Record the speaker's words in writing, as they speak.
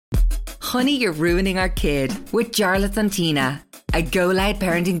Honey, You're Ruining Our Kid with Jarlath and Tina, a Go Loud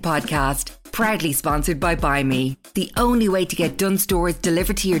parenting podcast, proudly sponsored by Buy Me, the only way to get Dunnes Stores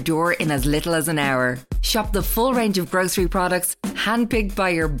delivered to your door in as little as an hour. Shop the full range of grocery products, handpicked by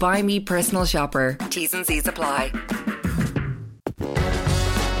your Buy Me personal shopper. T's and C's apply.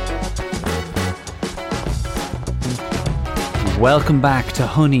 Welcome back to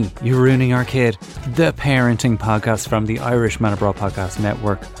Honey, You're Ruining Our Kid, the parenting podcast from the Irish Man Abroad Podcast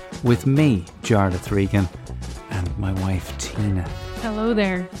Network, with me, Jarlath Regan, and my wife, Tina. Hello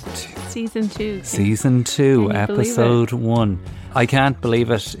there. Season 2. Season 2, episode 1. I can't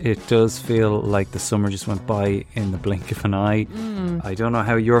believe it. It does feel like the summer just went by in the blink of an eye. I don't know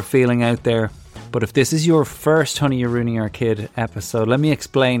how you're feeling out there, but if this is your first Honey, You're Ruining Our Kid episode, let me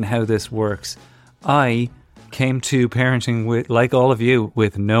explain how this works. I came to parenting with, like all of you,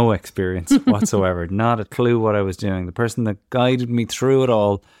 with no experience whatsoever. Not a clue what I was doing. The person that guided me through it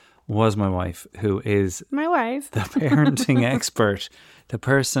all was my wife, who is my wife, the parenting expert, the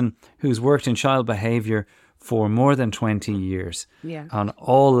person who's worked in child behaviour for more than 20 years. Yeah. On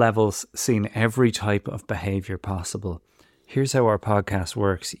all levels, seen every type of behaviour possible. Here's how our podcast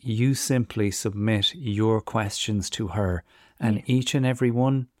works. You simply submit your questions to her, and each and every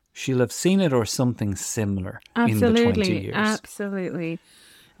one, she'll have seen it or something similar in the 20 years. Absolutely.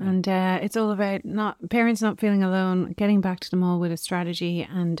 And it's all about parents not feeling alone, getting back to them all with a strategy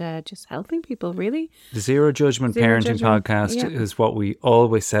and just helping people, really. The Zero Judgment Parenting Podcast is what we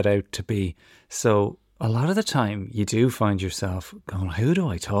always set out to be. So a lot of the time you do find yourself going, who do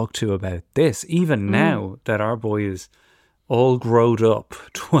I talk to about this? Even now that our boy is all growed up,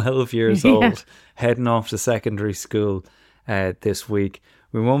 12 years old, heading off to secondary school this week.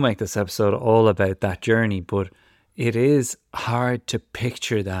 We won't make this episode all about that journey, but it is hard to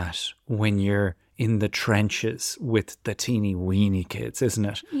picture that when you're in the trenches with the teeny weeny kids, isn't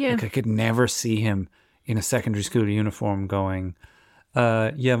it? Yeah. Like I could never see him in a secondary school uniform going,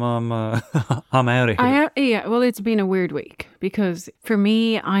 Mom, I'm out of here. Well, it's been a weird week because for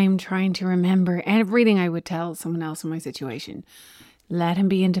me, I'm trying to remember everything I would tell someone else in my situation. Let him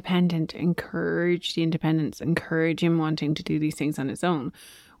be independent, encourage the independence, encourage him wanting to do these things on his own.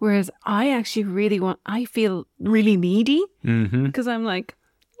 Whereas I actually I feel really needy because I'm like,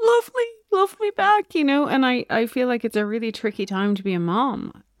 love me back, and I feel like it's a really tricky time to be a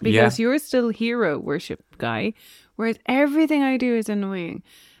mom because you're still hero worship guy, whereas everything I do is annoying.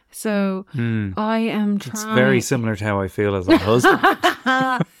 So I am trying. It's very similar to how I feel as a husband.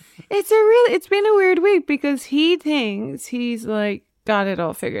 It's been a weird week because he thinks he's like, got it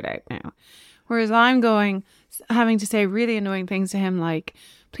all figured out now. Whereas I'm having to say really annoying things to him like,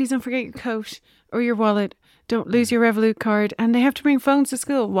 please don't forget your coat or your wallet. Don't lose your Revolut card. And they have to bring phones to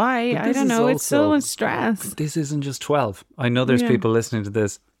school. Why? I don't know. It's so much stress. This isn't just 12. I know there's people listening to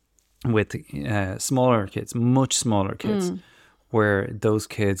this with smaller kids, much smaller kids, where those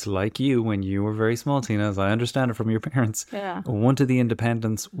kids, like you, when you were very small, Tina, as I understand it from your parents, wanted the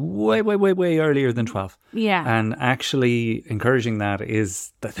independence way earlier than 12. Yeah. And actually encouraging that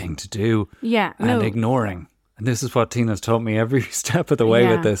is the thing to do. Yeah. And ignoring. And this is what Tina's taught me every step of the way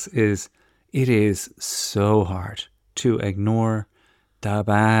with this is it is so hard to ignore the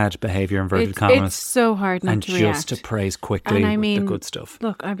bad behaviour, inverted commas. It's so hard not to react. And just to praise quickly with the good stuff.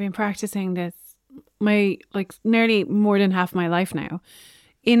 Look, I've been practicing this nearly more than half my life now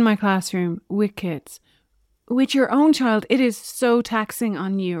in my classroom with kids. With your own child, it is so taxing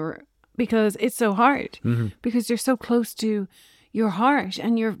on you because it's so hard because you're so close to your heart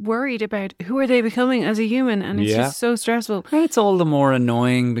and you're worried about who are they becoming as a human, and it's just so stressful. And it's all the more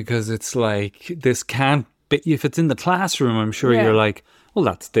annoying because it's like this can't be, if it's in the classroom, I'm sure you're like, well,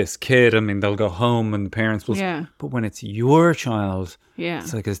 that's this kid. I mean, they'll go home and the parents will. Yeah. But when it's your child,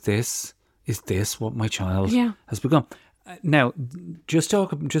 it's like, is this what my child has become? Now, just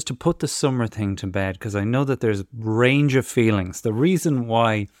to put the summer thing to bed, because I know that there's a range of feelings. The reason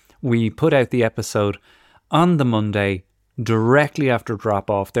why we put out the episode on the Monday directly after drop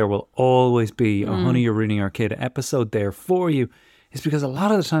off, there will always be a Honey, You're Ruining Our Kid episode there for you, is because a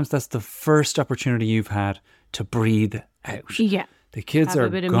lot of the times that's the first opportunity you've had to breathe out. Yeah. The kids have are a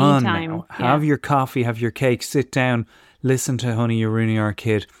bit of gone me time. now. Have your coffee, have your cake, sit down, listen to Honey, You're Ruining Our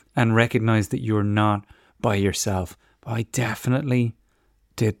Kid, and recognize that you're not by yourself. But I definitely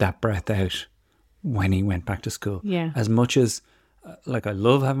did that breath out when he went back to school. Yeah. As much as, I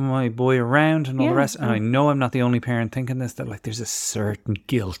love having my boy around and all the rest, and I know I'm not the only parent thinking this, that there's a certain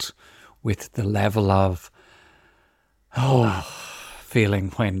guilt with the level of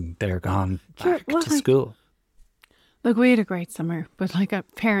feeling when they're gone back to school. Look, we had a great summer, but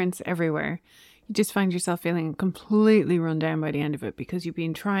parents everywhere, you just find yourself feeling completely run down by the end of it because you've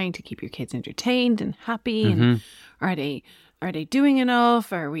been trying to keep your kids entertained and happy. And are they doing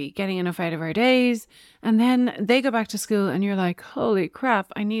enough? Are we getting enough out of our days? And then they go back to school and you're like, holy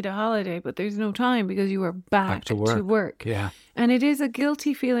crap, I need a holiday, but there's no time because you are back to work. Yeah. And it is a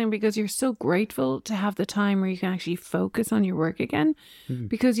guilty feeling because you're so grateful to have the time where you can actually focus on your work again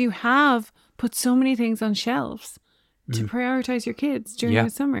because you have put so many things on shelves to prioritize your kids during the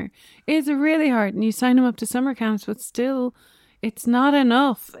summer. It's really hard, and you sign them up to summer camps, but still it's not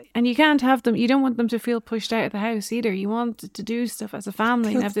enough, and you can't have them. You don't want them to feel pushed out of the house either. You want to do stuff as a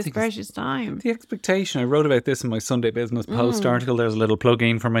family and have this precious time. The expectation, I wrote about this in my Sunday Business Post article. There's a little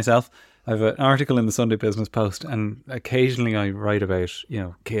plug-in for myself. I have an article in the Sunday Business Post, and occasionally I write about,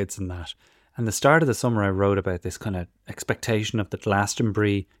 kids and that. And the start of the summer, I wrote about this kind of expectation of the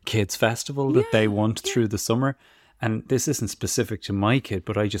Glastonbury Kids Festival that they want through the summer. And this isn't specific to my kid,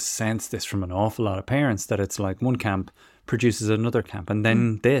 but I just sense this from an awful lot of parents, that it's like one camp produces another camp, and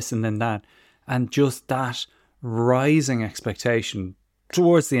then this and then that. And just that rising expectation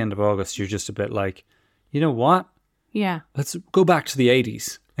towards the end of August, you're just a bit like, you know what? Yeah. Let's go back to the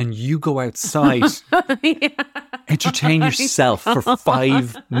 80s and you go outside, entertain yourself for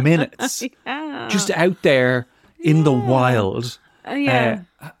 5 minutes, just out there in the wild. I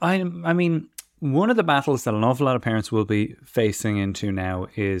mean, one of the battles that an awful lot of parents will be facing into now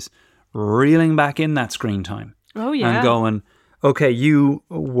is reeling back in that screen time. Oh, yeah. And going, okay, you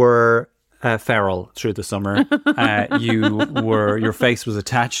were feral through the summer. Your face was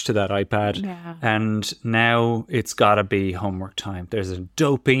attached to that iPad. Yeah. And now it's got to be homework time. There's a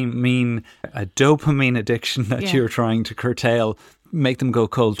dopamine addiction that you're trying to curtail, make them go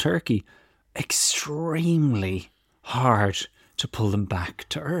cold turkey. Extremely hard to pull them back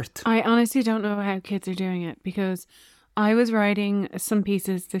to earth. I honestly don't know how kids are doing it, because I was writing some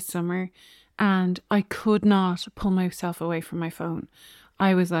pieces this summer and I could not pull myself away from my phone.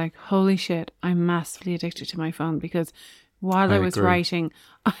 I was like, holy shit, I'm massively addicted to my phone, because while I was writing,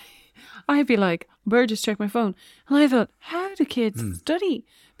 I'd be like, better just check my phone. And I thought, how do kids study?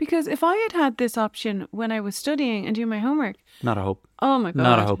 Because if I had had this option when I was studying and doing my homework. Not a hope. Oh my God.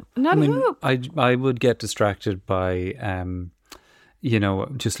 Not a hope. Not a hope. I would get distracted by,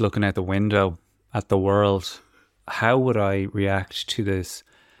 just looking out the window at the world. How would I react to this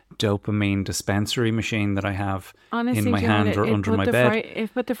dopamine dispensary machine that I have in my hand or under my bed?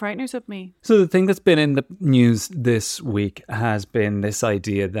 It put the frighteners up me. So the thing that's been in the news this week has been this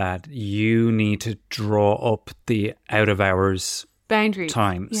idea that you need to draw up the out of hours boundaries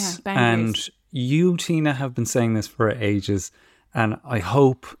times. Yeah, boundaries. And you, Tina, have been saying this for ages, and I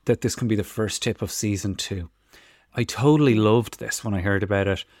hope that this can be the first tip of season 2. I totally loved this when I heard about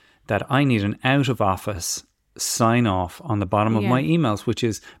it, that I need an out of office sign off on the bottom of my emails, which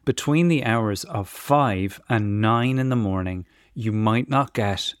is between the hours of 5 and 9 in the morning, you might not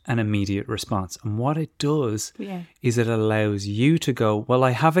get an immediate response. And what it does is it allows you to go, well,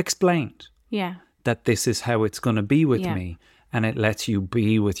 I have explained that this is how it's going to be with me. And it lets you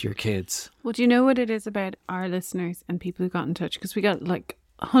be with your kids. Well, do you know what it is about our listeners and people who got in touch? Because we got like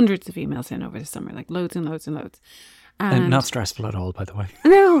hundreds of emails in over the summer, like loads and loads and loads. And not stressful at all, by the way.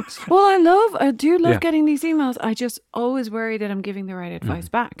 No. Well, I do love getting these emails. I just always worry that I'm giving the right advice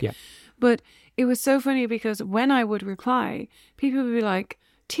back. Yeah. But it was so funny because when I would reply, people would be like,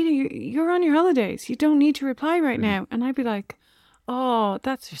 Tina, you're on your holidays. You don't need to reply right now. And I'd be like, oh,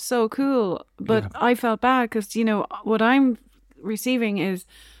 that's so cool. But I felt bad because, what I'm receiving is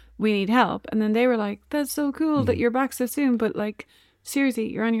we need help. And then they were like, that's so cool that you're back so soon. But like,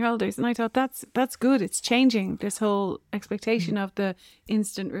 seriously, you're on your holidays. And I thought that's good. It's changing this whole expectation of the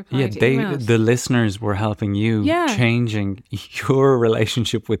instant reply to emails. The listeners were helping you changing your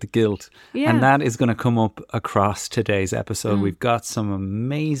relationship with the guilt. Yeah. And that is going to come up across today's episode. We've got some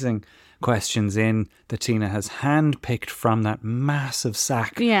amazing questions in that Tina has handpicked from that massive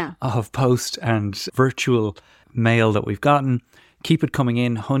sack of post and virtual mail that we've gotten. Keep it coming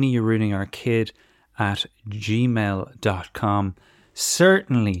in. Honey, you're ruining our kid at gmail.com.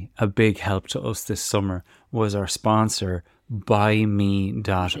 Certainly a big help to us this summer was our sponsor, buyme.ie.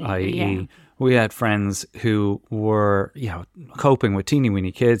 Yeah. We had friends who were, coping with teeny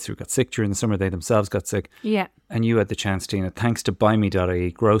weeny kids who got sick during the summer. They themselves got sick. Yeah. And you had the chance, Tina, thanks to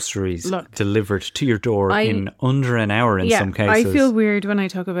buyme.ie, groceries delivered to your door in under an hour in some cases. I feel weird when I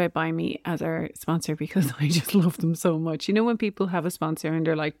talk about Buy Me as our sponsor because I just love them so much. You know, when people have a sponsor and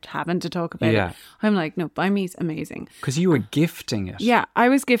they're like having to talk about it, I'm like, no, Buy Me's amazing. Because you were gifting it. Yeah, I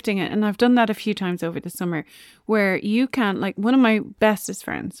was gifting it. And I've done that a few times over the summer where you can, like one of my bestest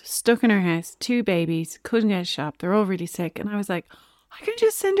friends, stuck in her house, 2 babies, couldn't get a shop. They're all really sick. And I was like, I can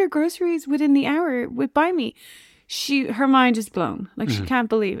just send her groceries within the hour with Buy Me. Her mind is blown. Like, she can't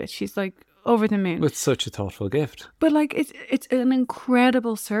believe it. She's like over the moon. It's such a thoughtful gift. But like, it's an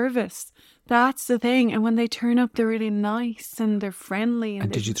incredible service. That's the thing. And when they turn up, they're really nice and they're friendly.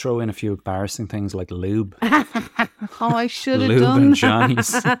 And did you throw in a few embarrassing things like lube? Oh, I should have lube done and that.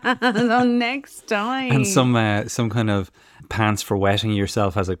 Johnny's. No, next time. And some kind of pants for wetting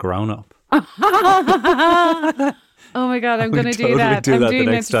yourself as a grown-up. Oh my God, I'm going to do that. I'm doing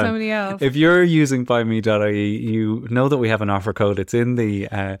that to somebody else. If you're using buyme.ie, you know that we have an offer code. It's in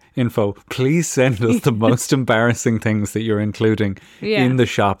the info. Please send us the most embarrassing things that you're including in the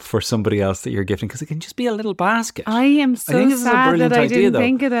shop for somebody else that you're gifting, because it can just be a little basket. I am so sad that I didn't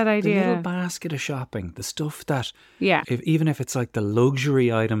think of that idea. The little basket of shopping, the stuff that, yeah, even if it's like the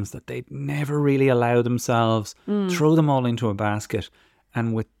luxury items that they'd never really allow themselves, throw them all into a basket.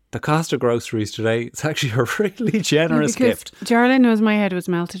 And with the cost of groceries today, it's actually a really generous gift. Jarlath knows my head was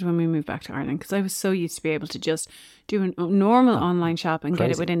melted when we moved back to Ireland, because I was so used to be able to just do a normal online shop and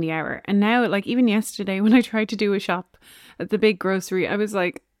get it within the hour. And now, like, even yesterday when I tried to do a shop at the big grocery, I was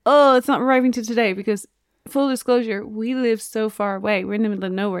like, oh, it's not arriving till today, because full disclosure, we live so far away. We're in the middle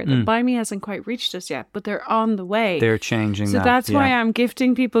of nowhere. The Buy Me hasn't quite reached us yet, but they're on the way. They're changing that. So that's why I'm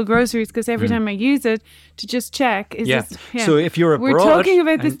gifting people groceries, because every time I use it to just check. So if you're abroad... We're talking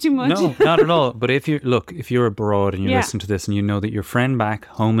about this too much. No, not at all. But if you're abroad and you listen to this and you know that your friend back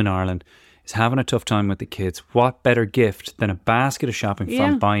home in Ireland is having a tough time with the kids, what better gift than a basket of shopping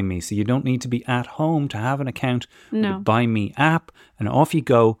from Buy Me? So you don't need to be at home to have an account with the Buy Me app, and off you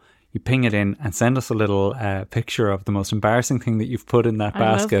go. You ping it in and send us a little picture of the most embarrassing thing that you've put in that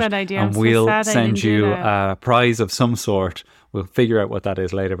basket. I love that idea. And we'll send you a prize of some sort. We'll figure out what that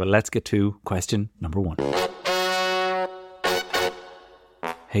is later. But let's get to question number 1.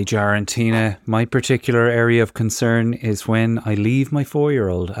 Hey, Jar and Tina. My particular area of concern is when I leave my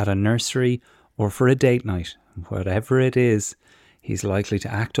 4-year-old at a nursery or for a date night. Whatever it is, he's likely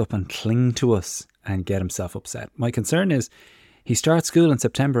to act up and cling to us and get himself upset. My concern is he starts school in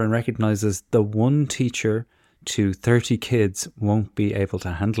September and recognises the one teacher to 30 kids won't be able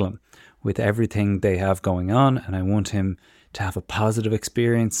to handle him with everything they have going on, and I want him to have a positive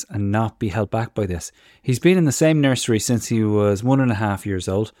experience and not be held back by this. He's been in the same nursery since he was 1.5 years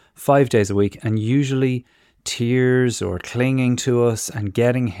old, 5 days a week, and usually tears or clinging to us and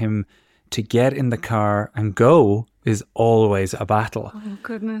getting him to get in the car and go is always a battle. Oh,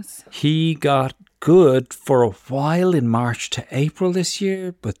 goodness. He got good for a while in March to April this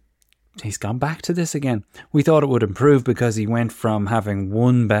year, but he's gone back to this again. We thought it would improve because he went from having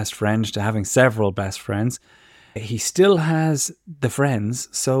one best friend to having several best friends. He still has the friends,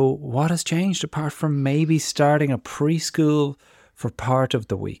 so what has changed apart from maybe starting a preschool for part of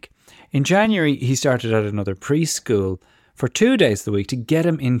the week? In January, he started at another preschool for 2 days a week to get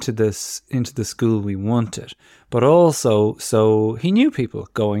him into the school we wanted, but also so he knew people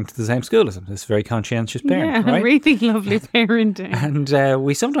going to the same school as him. This very conscientious parent, right? Really lovely parenting. And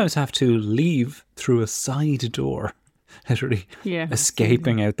we sometimes have to leave through a side door, literally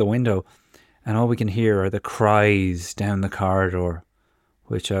escaping out the window, and all we can hear are the cries down the corridor,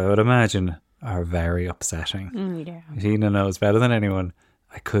 which I would imagine are very upsetting. Tina knows better than anyone.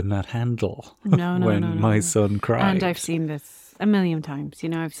 I could not handle when my son cried. And I've seen this a million times. You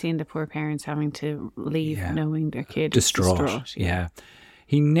know, I've seen the poor parents having to leave knowing their kid is distraught. Yeah.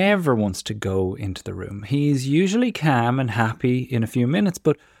 He never wants to go into the room. He's usually calm and happy in a few minutes,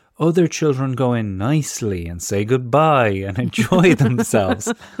 but other children go in nicely and say goodbye and enjoy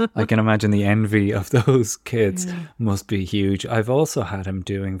themselves. I can imagine the envy of those kids must be huge. I've also had him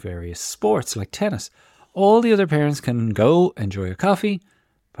doing various sports like tennis. All the other parents can go enjoy a coffee,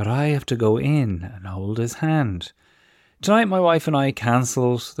 but I have to go in and hold his hand. Tonight, my wife and I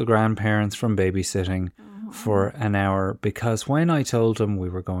cancelled the grandparents from babysitting for an hour because when I told him we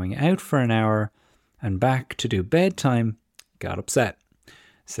were going out for an hour and back to do bedtime, got upset.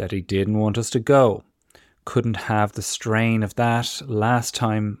 Said he didn't want us to go. Couldn't have the strain of that. Last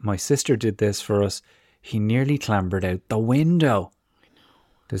time my sister did this for us, he nearly clambered out the window.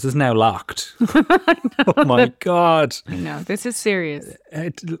 This is now locked. Oh my God. I know, this is serious.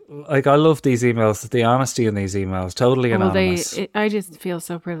 I love these emails, the honesty in these emails, totally anonymous. I just feel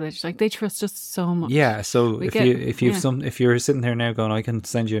so privileged. Like, they trust us so much. Yeah, so if you're sitting there now going, I can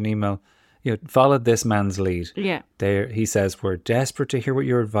send you an email, follow this man's lead. Yeah. He says, we're desperate to hear what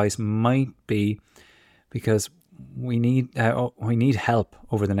your advice might be because we need help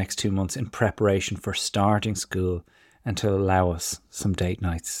over the next 2 months in preparation for starting school and to allow us some date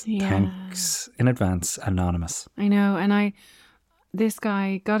nights. Yeah. Thanks in advance, Anonymous. I know, and this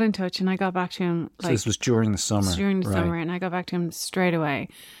guy got in touch and I got back to him. So this was during the summer. Summer, and I got back to him straight away,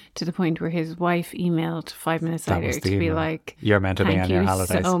 to the point where his wife emailed 5 minutes later to be like, "You're meant to be on your holidays."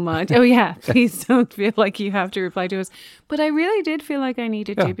 Thank you so much. Oh yeah, please don't feel like you have to reply to us. But I really did feel like I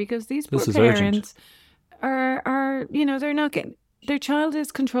needed to, because these poor parents are they're not getting, their child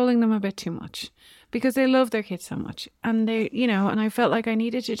is controlling them a bit too much because they love their kids so much, and they and I felt like I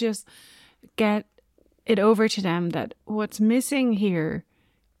needed to just get it over to them that what's missing here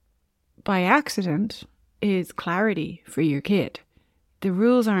by accident is clarity for your kid. The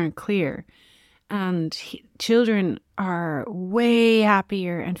rules aren't clear, and children are way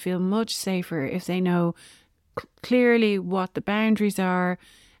happier and feel much safer if they know clearly what the boundaries are,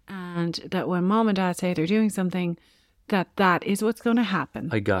 and that when mom and dad say they're doing something, that is what's going to happen.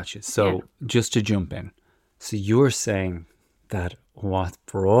 I got you. So just to jump in, so you're saying that what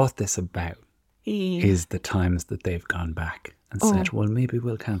brought this about is the times that they've gone back and said, well, maybe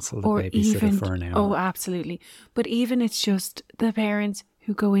we'll cancel the babysitter for an hour. Oh, absolutely. But even it's just the parents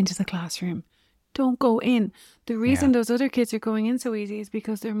who go into the classroom. Don't go in. The reason those other kids are going in so easy is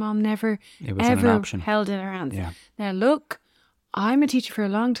because their mom never, ever held it in her hands. Yeah. Now, look, I'm a teacher for a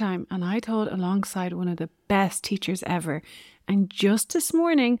long time, and I taught alongside one of the best teachers ever. And just this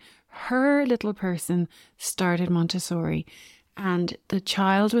morning, her little person started Montessori. And the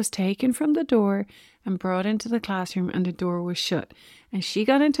child was taken from the door and brought into the classroom, and the door was shut. And she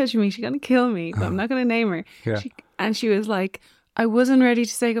got in touch with me. She's going to kill me, but I'm not going to name her. Yeah. She was like, I wasn't ready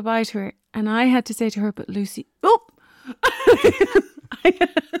to say goodbye to her. And I had to say to her, but Lucy,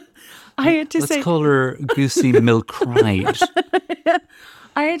 I had to say. Let's call her Goosey Milkride.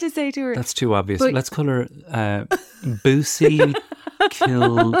 I had to say to her. That's too obvious. Let's call her Boosie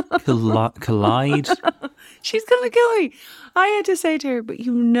Collide. She's going to kill me. I had to say to her, but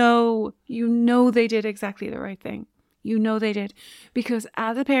you know they did exactly the right thing. You know they did. Because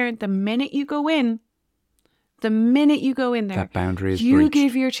as a parent, the minute you go in there, that boundary is you breached.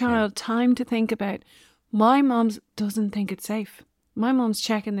 give your child time to think about, my mom doesn't think it's safe. My mom's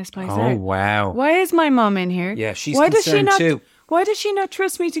checking this place out. Oh, wow. Why is my mom in here? Yeah, she's concerned too. Why does she not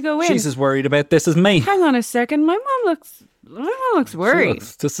trust me to go in? She's as worried about this as me. Hang on a second. My mom looks worried.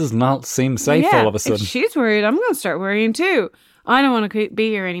 This does not seem safe all of a sudden. If she's worried, I'm going to start worrying too. I don't want to be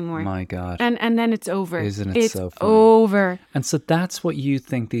here anymore. My God. And then it's over. Isn't it so funny? Over. And so that's what you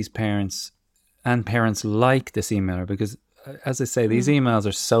think these parents and parents like this emailer, because as I say, these emails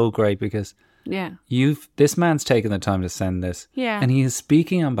are so great because this man's taken the time to send this. Yeah. And he is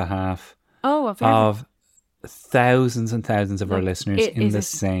speaking on behalf of thousands and thousands of our listeners in the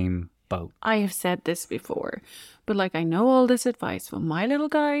same boat. I have said this before, but I know all this advice. When my little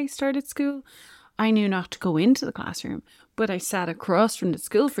guy started school, I knew not to go into the classroom, but I sat across from the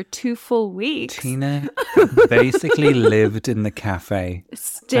school for 2 full weeks. Tina basically lived in the cafe and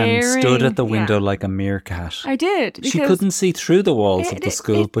stood at the window like a meerkat. I did. She couldn't see through the walls of the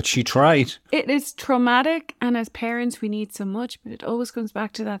school, but she tried. It is traumatic, and as parents we need so much, but it always comes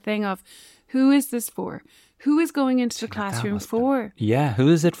back to that thing of, who is this for? Who is going into the classroom for? Who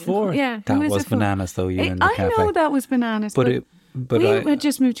is it for? Yeah, that was bananas, though. You in the cafe. I know that was bananas, but we had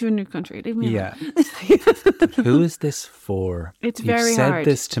just moved to a new country. Yeah. But who is this for? It's very hard. You've said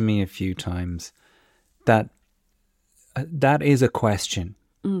this to me a few times. That is a question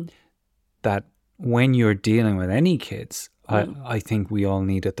that when you're dealing with any kids, I think we all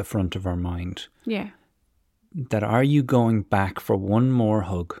need at the front of our mind. Yeah. That are you going back for one more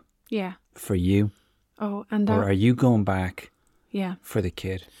hug? Yeah. For you? Oh, or are you going back for the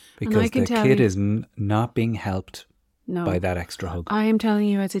kid? Because the kid is not being helped by that extra hug. I am telling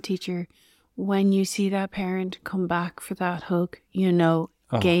you as a teacher, when you see that parent come back for that hug,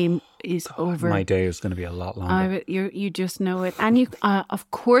 game is over. My day is going to be a lot longer. You just know it. And you,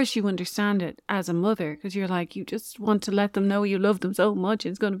 of course you understand it as a mother, because you're like, you just want to let them know you love them so much,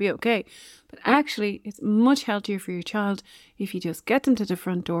 it's going to be okay. But actually, it's much healthier for your child if you just get them to the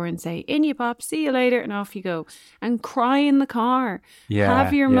front door and say, in you pop, see you later, and off you go. And cry in the car.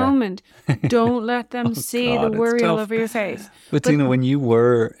 Have your moment. Don't let them see the worry all over your face. But Tina, when you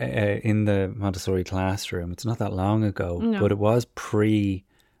were in the Montessori classroom, it's not that long ago, but it was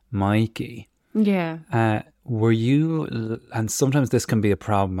pre-Mikey. Yeah. Were you, and sometimes this can be a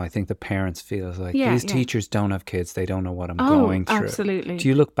problem, I think the parents feel like these teachers don't have kids, they don't know what I'm going through. Absolutely. Do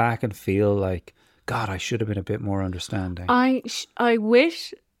you look back and feel like, God, I should have been a bit more understanding? I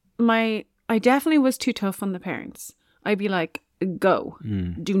wish I definitely was too tough on the parents. I'd be like, go.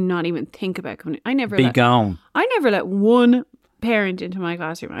 Do not even think about coming. Gone. I never let one parent into my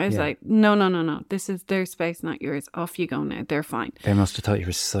classroom. I was like, no. This is their space, not yours. Off you go now. They're fine. They must have thought you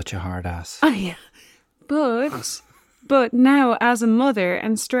were such a hard ass. Oh, yeah. But But now as a mother,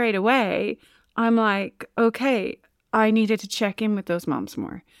 and straight away, I'm like, okay, I needed to check in with those moms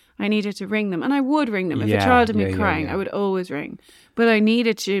more. I needed to ring them. And I would ring them. If a child had me crying, I would always ring. But I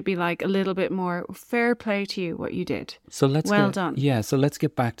needed to be like a little bit more fair play to you, what you did. So done. Yeah, so let's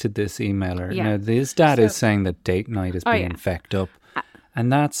get back to this emailer. Yeah. Now, this dad is saying that date night is being fecked up.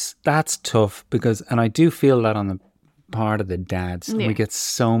 And that's tough because, and I do feel that on the part of the dads. Yeah. We get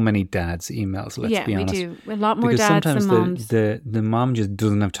so many dads emails, let's be honest. Yeah, we do. A lot more dads than moms. The mom just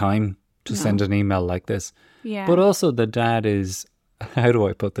doesn't have time to send an email like this. Yeah. But also the dad is, how do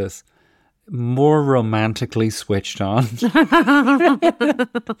I put this? More romantically switched on to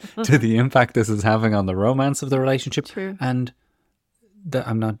the impact this is having on the romance of the relationship. True. And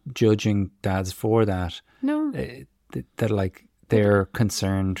I'm not judging dads for that. No. That like they're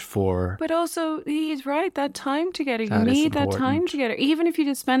concerned for. But also, he's right. That time together, you need that time together. Even if you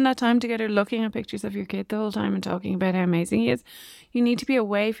just spend that time together looking at pictures of your kid the whole time and talking about how amazing he is, you need to be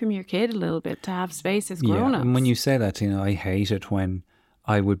away from your kid a little bit to have space as grown-ups. Yeah, and when you say that, I hate it when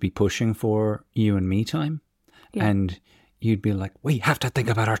I would be pushing for you and me time, and you'd be like, we have to think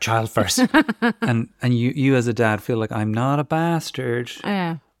about our child first. and you as a dad feel like, I'm not a bastard.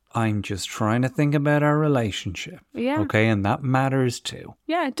 Yeah. I'm just trying to think about our relationship. Yeah. Okay, and that matters too.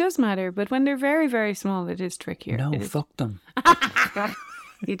 Yeah, it does matter. But when they're very, very small, it is trickier. No, fuck them.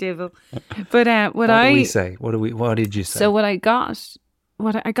 You devil. But what did we say? What did you say? So I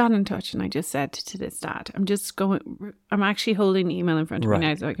got in touch and I just said to this dad, I'm actually holding the email in front of me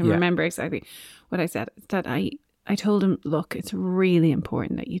now so I can remember exactly what I said. That I told him, look, it's really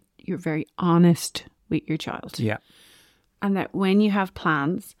important that you're very honest with your child. Yeah. And that when you have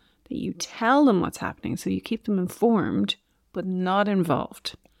plans, that you tell them what's happening so you keep them informed but not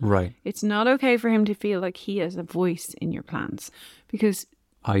involved. Right. It's not okay for him to feel like he has a voice in your plans because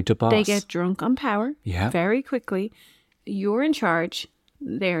they get drunk on power very quickly. You're in charge.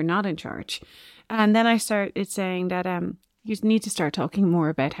 They're not in charge. And then I started saying that you need to start talking more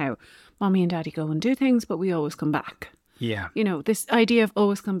about how mommy and daddy go and do things, but we always come back. Yeah. This idea of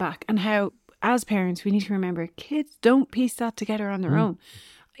always come back, and how as parents, we need to remember kids don't piece that together on their own.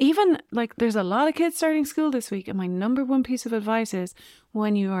 Even like there's a lot of kids starting school this week. And my number one piece of advice is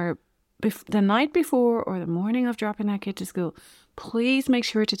when you are the night before or the morning of dropping that kid to school, please make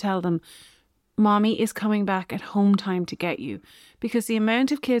sure to tell them, mommy is coming back at home time to get you. Because the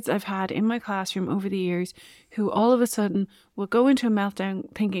amount of kids I've had in my classroom over the years who all of a sudden will go into a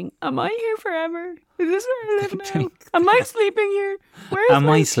meltdown thinking, am I here forever? Is this where I live now? Am I sleeping here? Am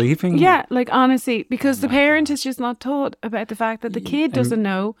I sleeping here? Yeah, like honestly, because the parent is just not taught about the fact that the kid doesn't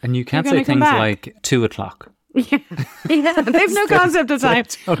know. And you can't say things like 2:00. Yeah, they've no concept of time.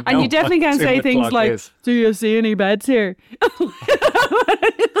 And you definitely can't say things like, do you see any beds here?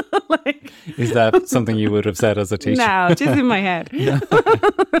 Is that something you would have said as a teacher? No, just in my head.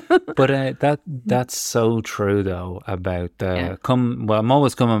 But that's so true though about I'm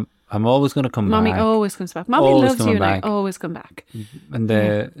always going to come back. Mommy always comes back. Mommy loves you and I always come back. And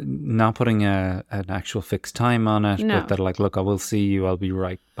not putting an actual fixed time on it, but they're like, look, I will see you. I'll be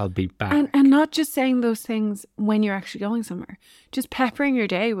right. I'll be back. And not just saying those things when you're actually going somewhere. Just peppering your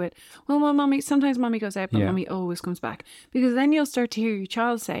day with, sometimes mommy goes out, but mommy always comes back. Because then you'll start to hear your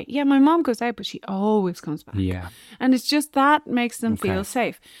child say, yeah, my mom goes out, but she always comes back. Yeah. And it's just that makes them feel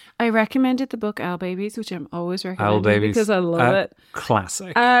safe. I recommended the book Owl Babies, which I'm always recommending Owl Babies, because I love it.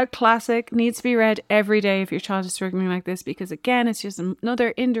 Classic. Classic, needs to be read every day if your child is struggling like this, because again, it's just another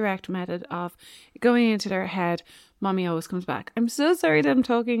indirect method of going into their head. Mommy always comes back. I'm so sorry that I'm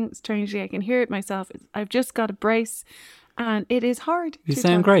talking strangely. I can hear it myself. I've just got a brace and it is hard. You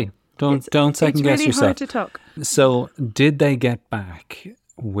sound great. Don't second guess yourself. It's really hard to talk. So did they get back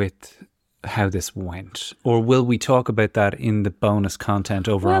with how this went? Or will we talk about that in the bonus content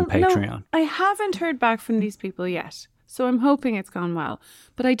over on Patreon? No, I haven't heard back from these people yet. So I'm hoping it's gone well.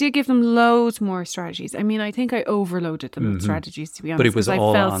 But I did give them loads more strategies. I mean, I think I overloaded them with strategies, to be honest, but it was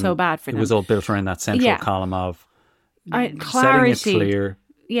all I felt so bad for them. It was all built around that central column of clarity. Setting it clear.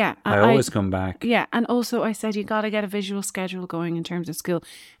 Yeah. I always come back. Yeah. And also I said, you got to get a visual schedule going in terms of school.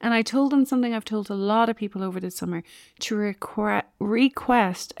 And I told them something I've told a lot of people over this summer, to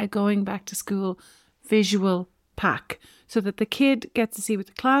request a going back to school visual pack, so that the kid gets to see what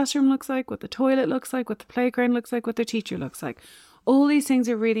the classroom looks like, what the toilet looks like, what the playground looks like, what their teacher looks like. All these things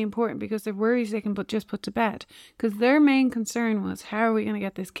are really important because they're worries they can just put to bed. Because their main concern was, how are we going to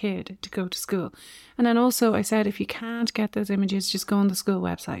get this kid to go to school? And then also I said, if you can't get those images, just go on the school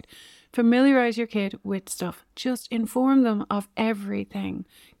website. Familiarize your kid with stuff. Just inform them of everything.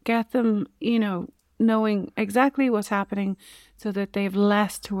 Get them, knowing exactly what's happening so that they have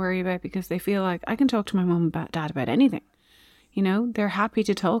less to worry about, because they feel like, I can talk to my mum and dad about anything. You know, they're happy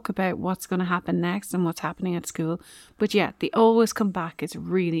to talk about what's going to happen next and what's happening at school. But yeah, the always come back is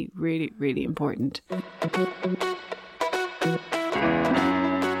really, really, really important.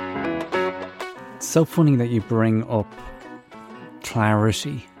 It's so funny that you bring up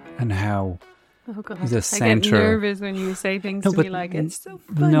clarity and how the centre... I get nervous when you say things to me like, it's so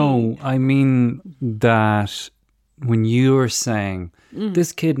funny. No, I mean that when you're saying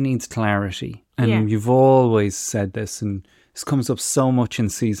this kid needs clarity, and you've always said this, and this comes up so much in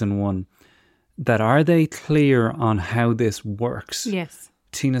season 1, that are they clear on how this works? Yes.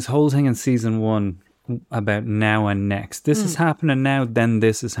 Tina's whole thing in season 1 about now and next. This is happening now, then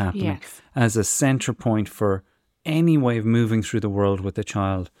this is happening. Yes. As a centre point for any way of moving through the world with the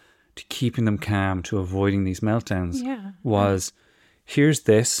child, to keeping them calm, to avoiding these meltdowns, was here's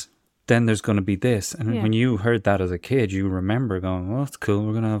this, then there's going to be this. And when you heard that as a kid, you remember going, well, that's cool,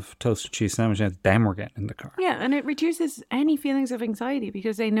 we're going to have toasted cheese sandwich, and then we're getting in the car. Yeah, and it reduces any feelings of anxiety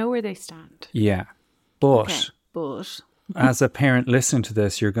because they know where they stand. Yeah. But as a parent listening to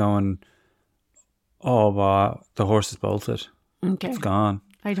this, you're going, oh, wow, the horse is bolted. Okay. It's gone.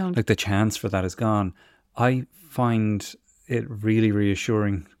 I don't. Like, the chance for that is gone. I find it really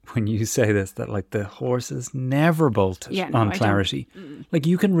reassuring when you say this, that like the horse is never bolted on clarity. Like,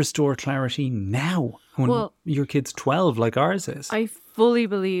 you can restore clarity now when your kid's 12 like ours is. I fully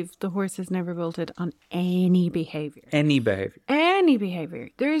believe the horse has never bolted on any behaviour. Any behaviour. Any behaviour.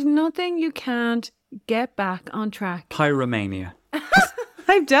 There's nothing you can't get back on track. Pyromania.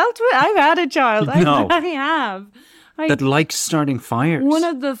 I've had a child. No. I have. That liked starting fires. One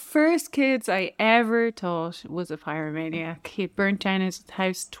of the first kids I ever taught was a pyromaniac. He had burnt down his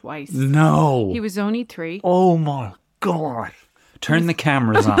house twice. No. He was only 3. Oh my God. Turn the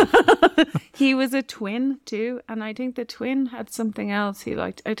cameras on. He was a twin too. And I think the twin had something else he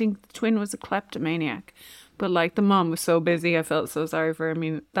liked. I think the twin was a kleptomaniac. But like, the mom was so busy, I felt so sorry for her. I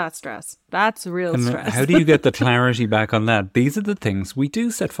mean, that's stress. That's real stress. How do you get the clarity back on that? These are the things we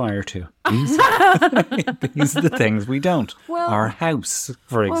do set fire to. These are the things we don't. Well, our house,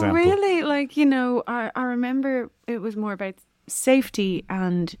 for example. Well, really, like, you know, I remember it was more about safety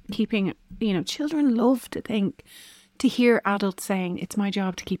and keeping, you know, children love to hear adults saying, it's my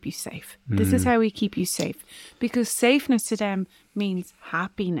job to keep you safe. This is how we keep you safe. Because safeness to them means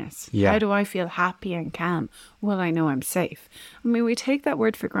happiness. Yeah. How do I feel happy and calm? Well, I know I'm safe. I mean, we take that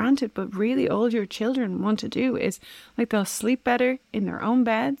word for granted, but really all your children want to do is, like, they'll sleep better in their own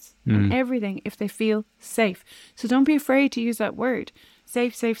beds and everything if they feel safe. So don't be afraid to use that word.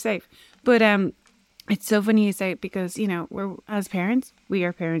 Safe, safe, safe. But it's so funny you say it, because, you know, as parents, we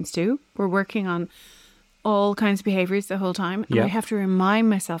are parents too. We're working on all kinds of behaviours the whole time. And I have to remind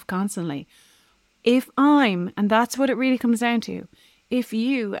myself constantly, and that's what it really comes down to, if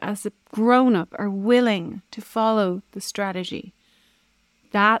you as a grown-up are willing to follow the strategy,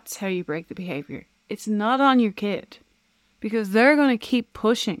 that's how you break the behaviour. It's not on your kid, because they're going to keep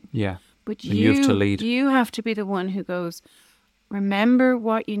pushing. Yeah. But you have to lead. You have to be the one who goes, remember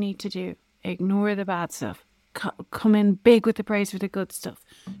what you need to do. Ignore the bad stuff. Come in big with the praise for the good stuff.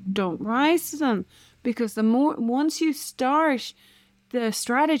 Don't rise to them. Because once you start the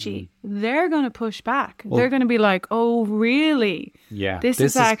strategy, they're going to push back. They're going to be like, oh, really? Yeah. This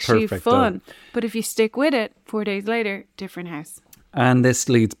is actually perfect, fun. though. But if you stick with it, 4 days later, different house. And this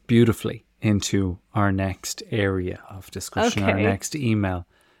leads beautifully into our next area of discussion, our next email.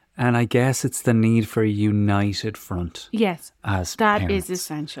 And I guess it's the need for a united front. Yes, as that parents. is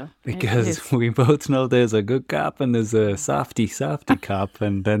essential. Because we both know there's a good cop and there's a softy cop,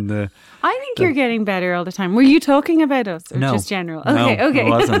 and then I think you're getting better all the time. Were you talking about us or just general? Okay, no, okay. I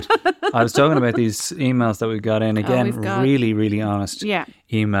wasn't. I was talking about these emails that we got in. Again, really, really honest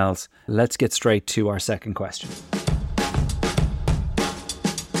emails. Let's get straight to our second question.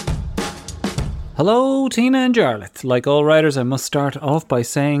 Hello, Tina and Jarlath. Like all writers, I must start off by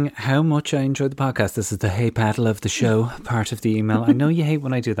saying how much I enjoy the podcast. This is the Hey Paddle of the show, part of the email. I know you hate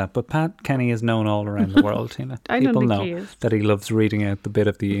when I do that, but Pat Kenny is known all around the world, Tina. People know that he loves reading out the bit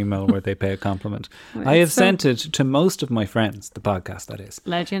of the email where they pay a compliment. I have sent it to most of my friends, the podcast, that is.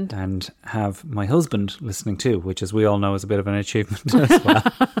 Legend. And have my husband listening too, which, as we all know, is a bit of an achievement as well.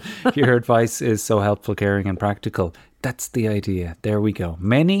 Your advice is so helpful, caring and practical. That's the idea. There we go.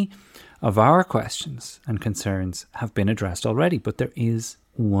 Many of our questions and concerns have been addressed already, but there is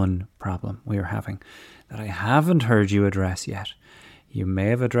one problem we are having that I haven't heard you address yet. You may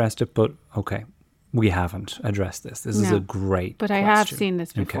have addressed it, but okay, we haven't addressed this. This is a great But question. I have seen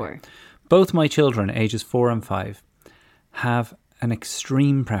this before. Okay. Both my children, ages 4 and 5, have an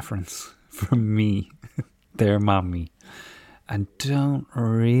extreme preference from me, their mommy, and don't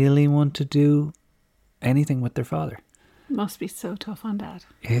really want to do anything with their father. Must be so tough on dad.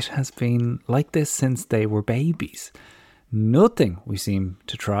 It has been like this since they were babies. Nothing we seem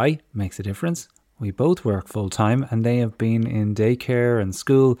to try makes a difference. We both work full time and they have been in daycare and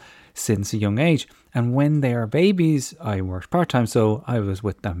school since a young age. And when they are babies, I worked part-time, so I was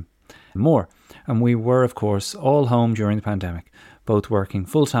with them more. And we were, of course, all home during the pandemic, both working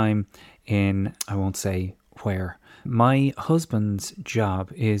full-time in, I won't say where. My husband's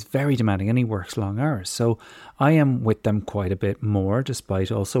job is very demanding and he works long hours. So I am with them quite a bit more,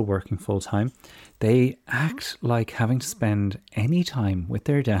 despite also working full-time. They act like having to spend any time with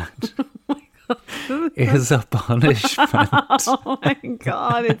their dad is a punishment. Oh my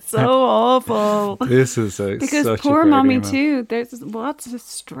God, it's so awful. This is because such poor a great mommy email. too. There's lots of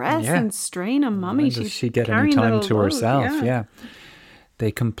stress and strain on mommy. When does she get any carrying time the to load, herself? Yeah.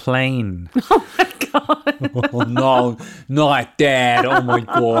 They complain. Oh my God. Oh no, not Dad. Oh my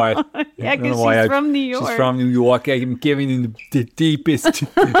God. Yeah, because she's from New York. She's from New York. I'm giving him the deepest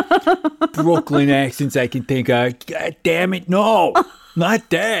Brooklyn accents I can think of. God damn it, no. Not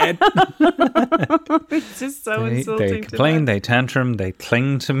Dad. It's just so insulting. They complain, they tantrum, they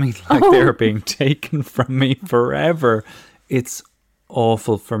cling to me like they're being taken from me forever. It's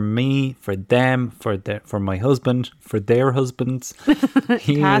awful for me, for them, for my husband, for their husbands.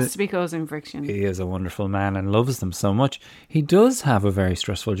 He has to be causing friction. He is a wonderful man and loves them so much. He does have a very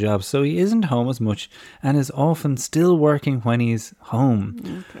stressful job, so he isn't home as much and is often still working when he's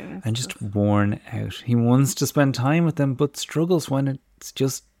home and just worn out. He wants to spend time with them, but struggles when it's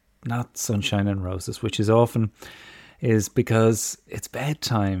just not sunshine and roses, which is often is because it's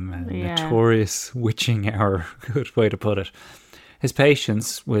bedtime and notorious witching hour, good way to put it. His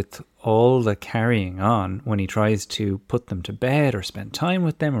patience with all the carrying on when he tries to put them to bed or spend time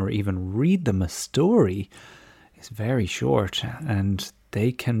with them or even read them a story is very short, and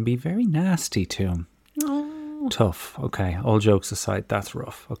they can be very nasty to him. Oh. Tough. Okay, all jokes aside, that's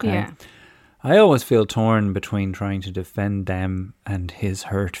rough. Okay. Yeah. I always feel torn between trying to defend them and his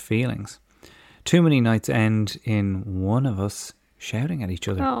hurt feelings. Too many nights end in one of us shouting at each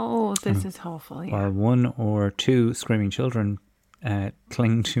other. Oh, this is awful. Yeah. Or one or two screaming children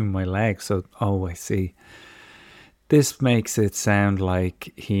cling to my legs. So, I see. This makes it sound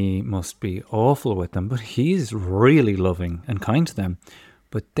like he must be awful with them, but he's really loving and kind to them.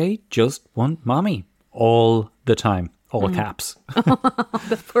 But they just want mommy all the time. All caps.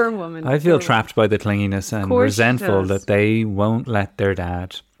 The poor woman. I feel trapped by the clinginess and resentful that they won't let their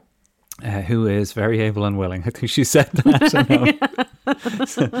dad, who is very able and willing. I think she said that.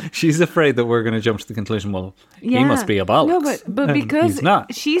 So she's afraid that we're going to jump to the conclusion, well, he must be a bollocks. No, but because he's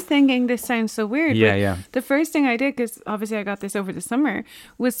not. She's thinking this sounds so weird. Yeah. The first thing I did, because obviously I got this over the summer,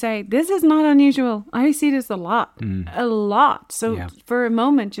 was say, this is not unusual. I see this a lot. A lot. So for a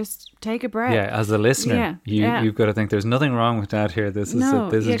moment, just take a breath. Yeah, as a listener, you've got to think there's nothing wrong with that here. This is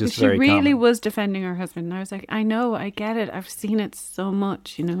just very common. She really was defending her husband. And I was like, I know, I get it. I've seen it so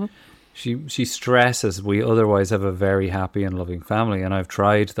much, you know. She stresses we otherwise have a very happy and loving family, and I've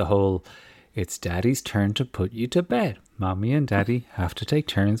tried the whole it's daddy's turn to put you to bed. Mommy and daddy have to take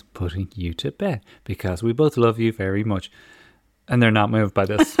turns putting you to bed because we both love you very much. And they're not moved by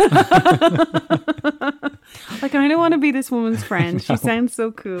this. Like, I don't want to be this woman's friend. She sounds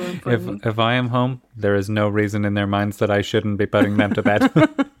so cool and funny. If I am home, there is no reason in their minds that I shouldn't be putting them to bed.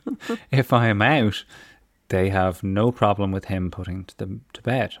 If I am out, they have no problem with him putting them to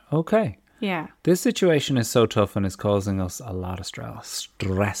bed. Okay. Yeah. This situation is so tough and is causing us a lot of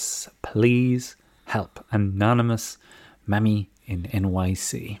stress. Please help. Anonymous Mammy in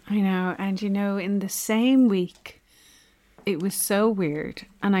NYC. I know. And, you know, in the same week, it was so weird.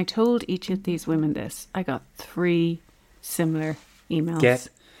 And I told each of these women this. I got 3 similar emails.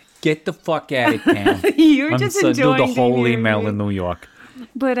 Get the fuck out of town. You're just enjoying the whole email in New York.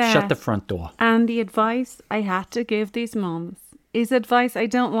 But shut the front door. And the advice I had to give these moms is advice I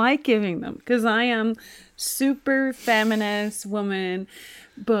don't like giving them because I am super feminist woman,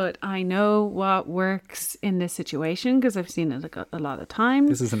 but I know what works in this situation because I've seen it a lot of times.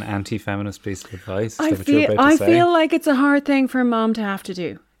 This is an anti-feminist piece of advice. I feel like it's a hard thing for a mom to have to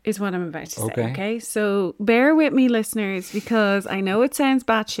do. Is what I'm about to say, okay? So bear with me, listeners, because I know it sounds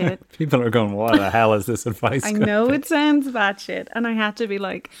batshit. People are going, what the hell is this advice? I know it sounds batshit. And I had to be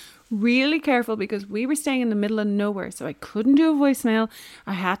like really careful because we were staying in the middle of nowhere. So I couldn't do a voicemail.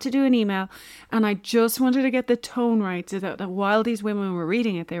 I had to do an email. And I just wanted to get the tone right so that while these women were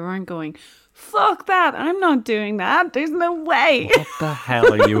reading it, they weren't going, fuck that. I'm not doing that. There's no way. What the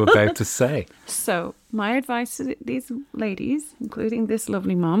hell are you about to say? So my advice to these ladies, including this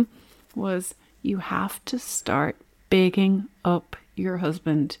lovely mom, was you have to start bigging up your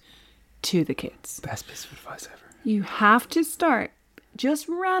husband to the kids. Best piece of advice ever. You have to start just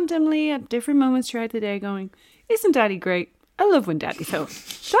randomly at different moments throughout the day going, isn't Daddy great? I love when Daddy's home.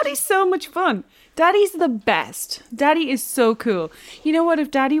 Daddy's so much fun. Daddy's the best. Daddy is so cool. You know what? If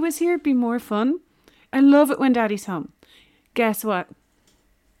Daddy was here, it'd be more fun. I love it when Daddy's home. Guess what?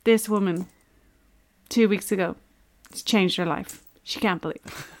 This woman, 2 weeks ago, has changed her life. She can't believe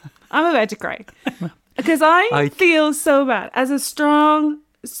it. I'm about to cry. Because I feel so bad. As a strong,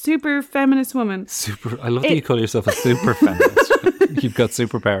 super feminist woman. I love that you call yourself a super feminist. You've got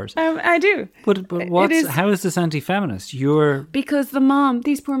superpowers. I do. But how is this anti-feminist? Because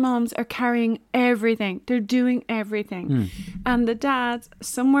these poor moms are carrying everything. They're doing everything. And the dads,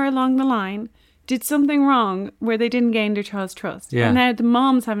 somewhere along the line, did something wrong where they didn't gain their child's trust. Yeah. And now the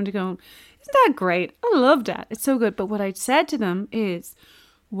mom's having to go, isn't that great? I love Dad. It's so good. But what I said to them is,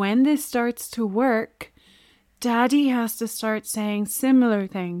 when this starts to work, Daddy has to start saying similar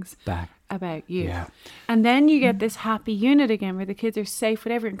things back about you. Yeah. And then you get this happy unit again where the kids are safe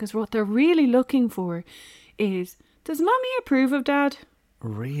with everything. Because what they're really looking for is, does Mommy approve of Dad?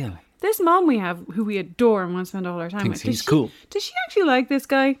 Really? This mom we have, who we adore and want to spend all our time with. He's cool. Does she actually like this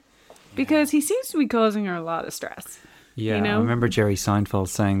guy? Because he seems to be causing her a lot of stress. Yeah, you know? I remember Jerry Seinfeld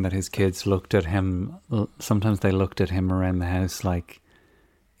saying that his kids looked at him, sometimes they looked at him around the house like,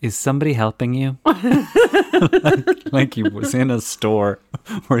 is somebody helping you? like he was in a store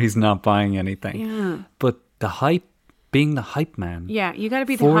where he's not buying anything. Yeah. But being the hype man. Yeah, you got to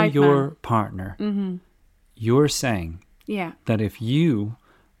be the hype man. For your partner, you're saying that if you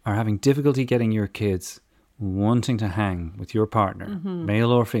are having difficulty getting your kids wanting to hang with your partner,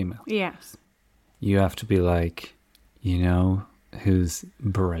 male or female, yes, you have to be like, you know, who's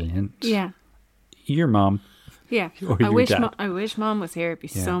brilliant? Yeah. Your mom. Yeah. Or I wish dad. I wish Mom was here. It'd be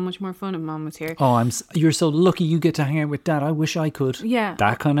so much more fun if Mom was here. Oh, you're so lucky you get to hang out with Dad. I wish I could. Yeah.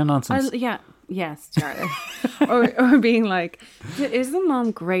 That kind of nonsense. Yes, Charlie. or being like, isn't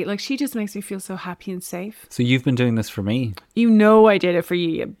Mom great? Like, she just makes me feel so happy and safe. So you've been doing this for me. You know I did it for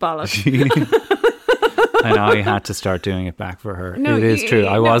you bollock. And I had to start doing it back for her. No, it is true.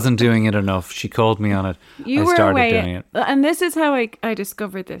 I wasn't doing it enough. She called me on it. I started doing it. And this is how I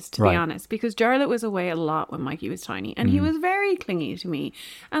discovered this, to be honest. Because Jarlath was away a lot when Mikey was tiny. And he was very clingy to me.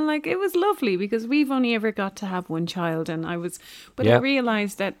 And like, it was lovely because we've only ever got to have one child. And I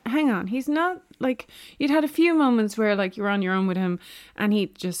realised that, hang on, he's not like, you'd had a few moments where like you were on your own with him and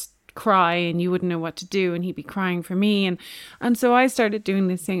he'd just cry and you wouldn't know what to do and he'd be crying for me and so I started doing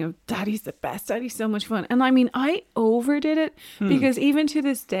this thing of Daddy's the best, Daddy's so much fun. And I mean, I overdid it because even to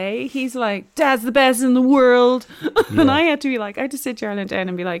this day he's like, Dad's the best in the world. And I had to sit Jarlath down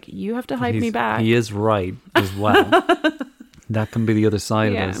and be like, you have to hype me back. He is right as well. That can be the other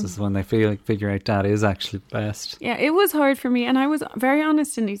side of this, is when they figure out Dad is actually best. Yeah, it was hard for me, and I was very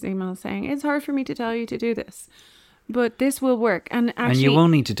honest in these emails saying it's hard for me to tell you to do this. But this will work. And you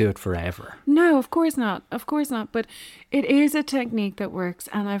won't need to do it forever. No, of course not. Of course not. But it is a technique that works.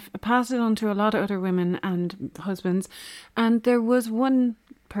 And I've passed it on to a lot of other women and husbands. And there was one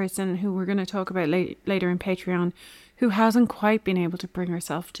person who we're going to talk about later in Patreon who hasn't quite been able to bring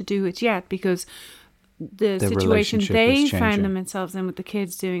herself to do it yet because the situation they found themselves in with the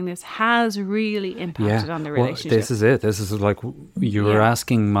kids doing this has really impacted on the relationship. This is it. This is like you're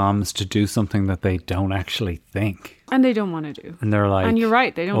asking moms to do something that they don't actually think. And they don't want to do. And they're like... And you're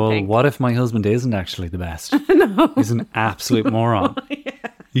right, they don't think. Well, what if my husband isn't actually the best? No. He's an absolute moron.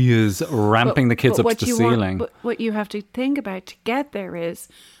 He is ramping the kids up to the ceiling. But what you have to think about to get there is,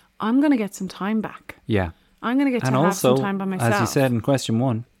 I'm going to get some time back. Yeah. I'm going to get have some time by myself. As you said in question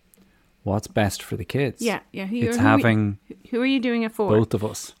 1, what's best for the kids? Yeah. Who are you doing it for? Both of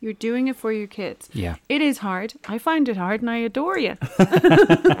us. You're doing it for your kids. Yeah. It is hard. I find it hard and I adore you.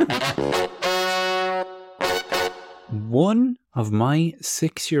 One of my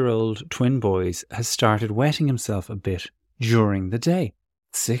 6-year-old twin boys has started wetting himself a bit during the day.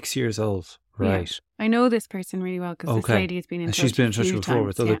 6 years old. Right. Yeah. I know this person really well because this lady has been in touch. She's been in touch before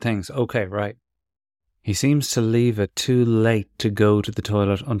with other things. Okay, right. He seems to leave it too late to go to the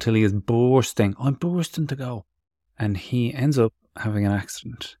toilet until he is bursting. I'm bursting to go. And he ends up having an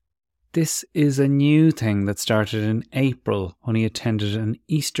accident. This is a new thing that started in April when he attended an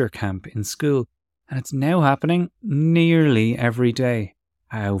Easter camp in school. And it's now happening nearly every day.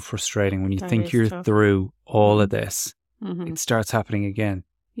 How frustrating when you think you're through all of this. Mm-hmm. It starts happening again.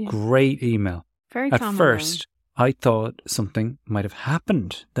 Yeah. Great email. Very At first, I thought something might have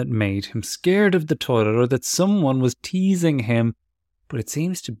happened that made him scared of the toilet or that someone was teasing him. But it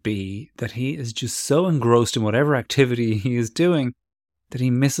seems to be that he is just so engrossed in whatever activity he is doing that he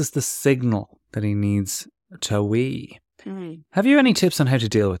misses the signal that he needs to wee. Mm. Have you any tips on how to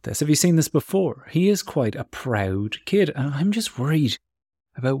deal with this? Have you seen this before? He is quite a proud kid, and I'm just worried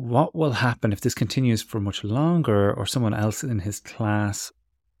about what will happen if this continues for much longer or someone else in his class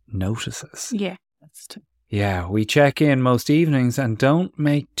notices. Yeah, that's true. Yeah, we check in most evenings and don't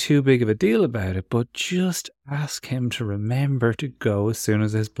make too big of a deal about it, but just ask him to remember to go as soon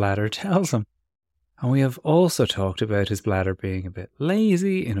as his bladder tells him. And we have also talked about his bladder being a bit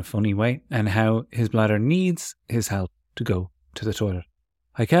lazy in a funny way and how his bladder needs his help to go to the toilet.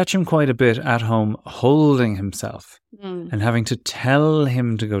 I catch him quite a bit at home holding himself and having to tell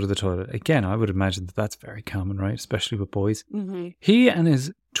him to go to the toilet. Again, I would imagine that that's very common, right? Especially with boys. Mm-hmm. He and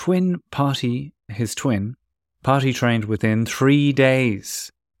his twin potty trained within 3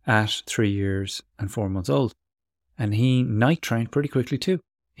 days at 3 years and 4 months old. And he night trained pretty quickly too.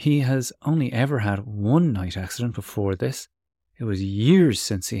 He has only ever had one night accident before this. It was years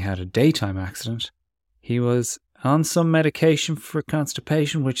since he had a daytime accident. He was on some medication for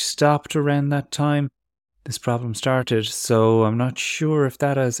constipation, which stopped around that time this problem started, so I'm not sure if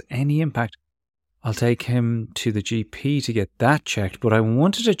that has any impact. I'll take him to the GP to get that checked, but I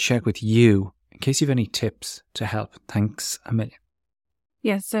wanted to check with you in case you have any tips to help. Thanks a million.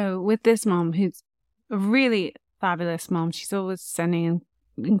 Yeah, so with this mom, who's a really fabulous mom, she's always sending in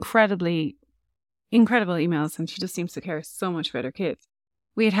incredible emails, and she just seems to care so much about her kids.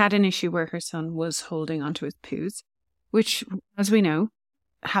 We had an issue where her son was holding onto his poos, which, as we know,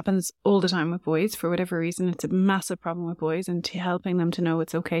 happens all the time with boys. For whatever reason, it's a massive problem with boys, and to helping them to know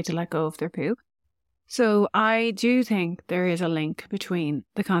it's okay to let go of their poo. So I do think there is a link between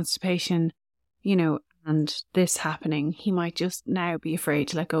the constipation, and this happening. He might just now be afraid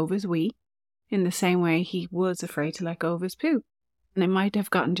to let go of his wee in the same way he was afraid to let go of his poo. And it might have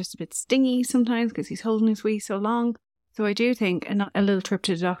gotten just a bit stingy sometimes because he's holding his wee so long. So I do think a little trip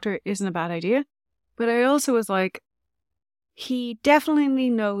to the doctor isn't a bad idea. But I also was like, he definitely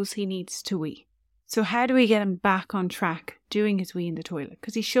knows he needs to wee. So how do we get him back on track doing his wee in the toilet?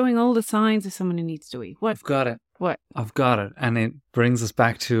 Because he's showing all the signs of someone who needs to wee. What? I've got it. What? I've got it. And it brings us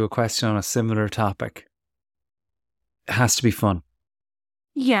back to a question on a similar topic. It has to be fun.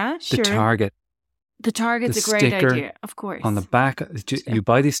 Yeah, sure. The target's a great idea, of course. On the back, you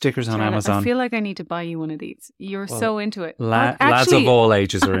buy these stickers on Amazon. I feel like I need to buy you one of these. You're so into it. Lads of all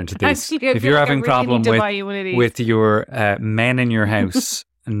ages are into these. If you're having a problem with your men in your house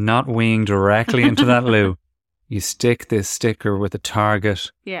not weeing directly into that loo, you stick this sticker with a target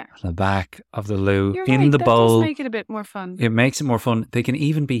on the back of the loo in the bowl. That does make it a bit more fun. It makes it more fun. They can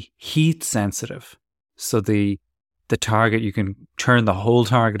even be heat sensitive. So the target, you can turn the whole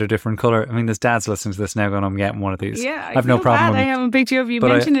target a different colour. I mean, there's dads listening to this now going, I'm getting one of these. Yeah, I have no problem. I have a picture of you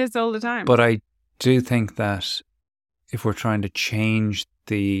mention this all the time. But I do think that if we're trying to change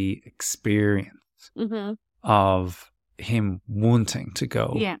the experience of him wanting to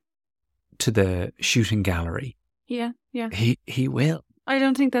go to the shooting gallery, he will. I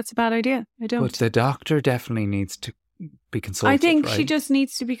don't think that's a bad idea. I don't. But the doctor definitely needs to be consulted. I think she just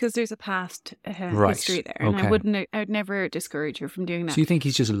needs to, because there's a past history there, and I'd never discourage her from doing that. So you think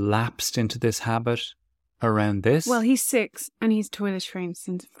he's just lapsed into this habit around this? Well, he's 6 and he's toilet trained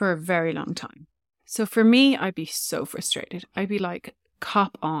for a very long time. So for me, I'd be so frustrated. I'd be like,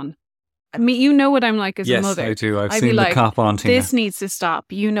 cop on. I mean, you know what I'm like as a mother. Yes, I do. I've seen the cop on, Tina. This needs to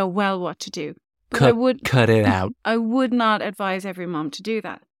stop. You know well what to do. But cut it out. I would not advise every mom to do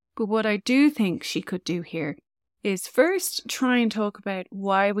that. But what I do think she could do here is first try and talk about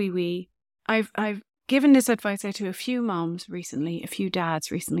why we wee. I've given this advice out to a few moms recently, a few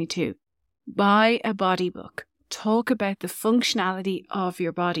dads recently too. Buy a body book. Talk about the functionality of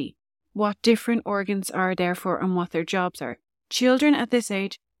your body, what different organs are there for and what their jobs are. Children at this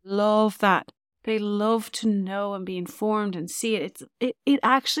age love that. They love to know and be informed and see it.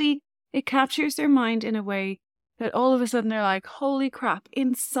 It captures their mind in a way that all of a sudden they're like, holy crap,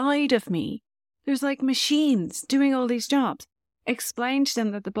 inside of me there's like machines doing all these jobs. Explain to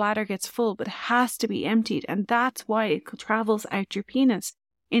them that the bladder gets full but has to be emptied, and that's why it travels out your penis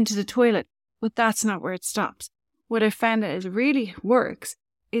into the toilet. But that's not where it stops. What I found that really works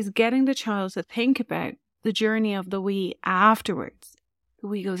is getting the child to think about the journey of the wee afterwards. The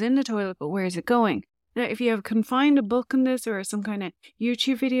wee goes in the toilet, but where is it going? Now, if you can find a book on this or some kind of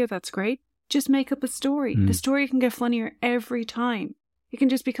YouTube video, that's great. Just make up a story. The story can get funnier every time. It can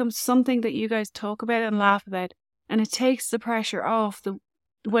just become something that you guys talk about and laugh about, and it takes the pressure off.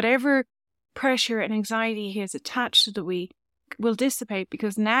 Whatever pressure and anxiety he has attached to the wee will dissipate,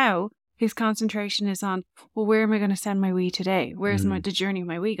 because now his concentration is on, well, where am I going to send my wee today? Where's the journey of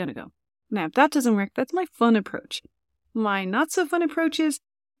my wee going to go? Now, if that doesn't work, that's my fun approach. My not so fun approach is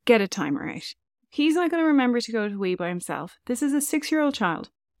get a timer out. He's not going to remember to go to wee by himself. This is a 6-year-old child.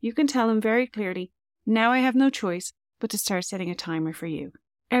 You can tell him very clearly, now I have no choice but to start setting a timer for you.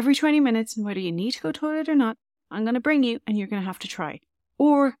 Every 20 minutes, and whether you need to go to the toilet or not, I'm going to bring you and you're going to have to try.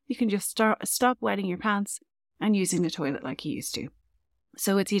 Or you can just stop wetting your pants and using the toilet like you used to.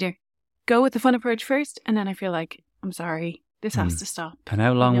 So it's either go with the fun approach first, and then I feel like, I'm sorry, this has to stop. And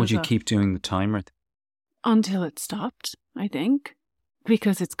how long would you keep doing the timer? Until it stopped, I think.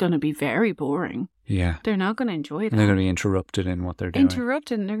 Because it's going to be very boring. Yeah. They're not going to enjoy that. And they're going to be interrupted in what they're doing.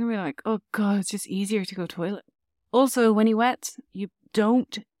 Interrupted, and they're going to be like, oh God, it's just easier to go toilet. Also, when he wets, you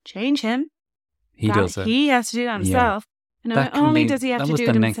don't change him. He does it. He has to do that himself. And not only does he have to do it himself.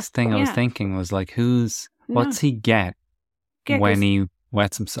 That was the next thing I was thinking was like, what's he get when he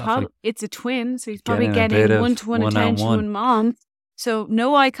wets himself? It's a twin, so he's probably getting one-to-one attention with mom. So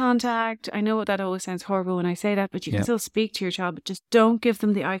no eye contact. I know that always sounds horrible when I say that, but you can still speak to your child, but just don't give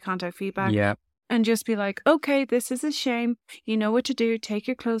them the eye contact feedback. Yeah. And just be like, okay, this is a shame. You know what to do. Take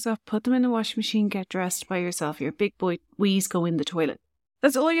your clothes off, put them in the washing machine, get dressed by yourself. You're a big boy. We's go in the toilet.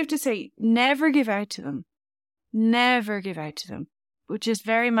 That's all you have to say. Never give out to them. Never give out to them. But just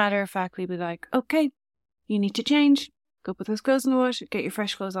very matter-of-factly be like, okay, you need to change. Go put those clothes in the wash. Get your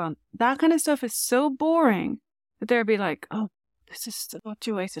fresh clothes on. That kind of stuff is so boring that they'll be like, oh, this is such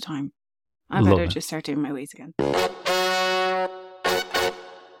a waste of time. I better just start doing my ways again.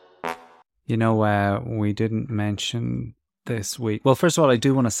 You know, we didn't mention this week. Well, first of all, I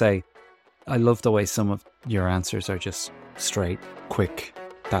do want to say I love the way some of your answers are just straight, quick.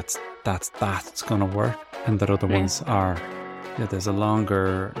 That's going to work, and that other ones are. Yeah, there's a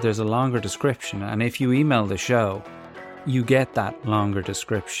longer description, and if you email the show, you get that longer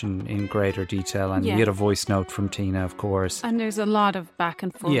description in greater detail, and you get a voice note from Tina, of course. And there's a lot of back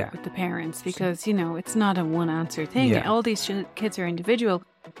and forth with the parents because, you know, it's not a one answer thing. Yeah. All these kids are individual.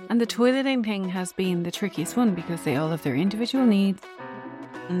 And the toileting thing has been the trickiest one because they all have their individual needs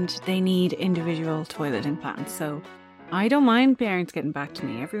and they need individual toileting plans. So I don't mind parents getting back to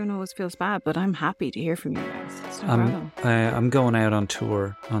me. Everyone always feels bad, but I'm happy to hear from you guys. It's no problem. I'm going out on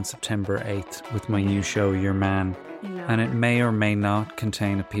tour on September 8th with my new show, Your Man. And it may or may not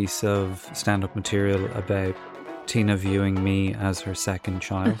contain a piece of stand-up material about Tina viewing me as her second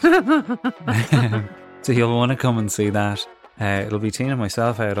child. So you'll want to come and see that. It'll be Tina and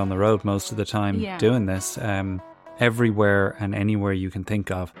myself out on the road most of the time doing this. Everywhere and anywhere you can think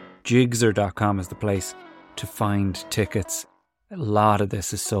of. Jigsaw.com is the place to find tickets. A lot of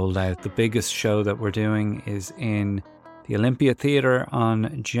this is sold out. The biggest show that we're doing is in the Olympia Theatre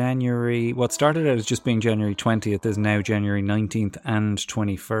on January. What started out as just being January 20th is now January 19th and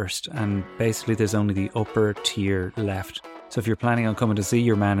 21st. And basically there's only the upper tier left. So if you're planning on coming to see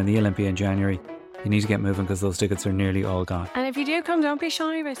Your Man in the Olympia in January, you need to get moving because those tickets are nearly all gone. And if you do come, don't be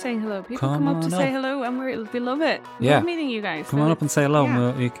shy by saying hello. People come up to say hello and we love it. We love meeting you guys. Come on up and say hello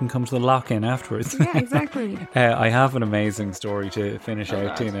and you can come to the lock-in afterwards. Yeah, exactly. I have an amazing story to finish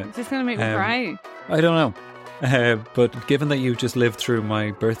out, Tina. Is this going to make me cry? I don't know. But given that you've just lived through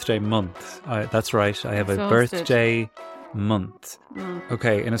my birthday month, that's right, I have a birthday month.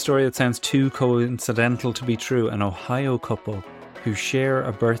 Okay, in a story that sounds too coincidental to be true, an Ohio couple who share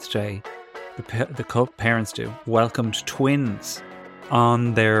a birthday, the parents do, welcomed twins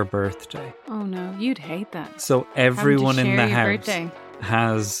on their birthday. Oh no, you'd hate that. So everyone in the house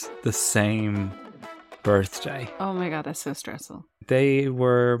has the same birthday. Oh my God, that's so stressful. They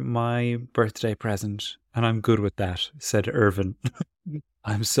were my birthday present, and I'm good with that, said Irvin.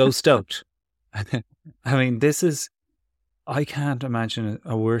 I'm so stoked. I mean, I can't imagine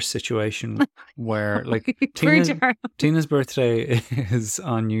a worse situation where, like, Tina's birthday is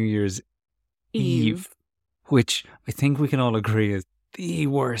on New Year's Eve, which I think we can all agree is the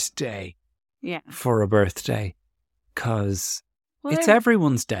worst day for a birthday, because it's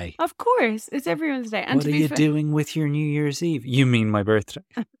everyone's day. Of course, it's everyone's day. And what are you doing with your New Year's Eve? You mean my birthday?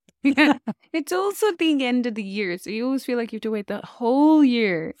 Yeah, it's also the end of the year, so you always feel like you have to wait the whole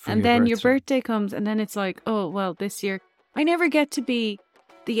year, and then your birthday comes, and then it's like, oh well, this year I never get to be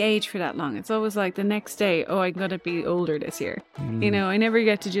the age for that long. It's always like the next day, oh, I'm gonna be older this year. You know, I never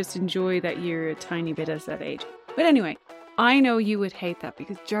get to just enjoy that year a tiny bit as that age. But anyway, I know you would hate that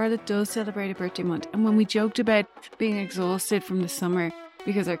because Charlotte does celebrate a birthday month, and when we joked about being exhausted from the summer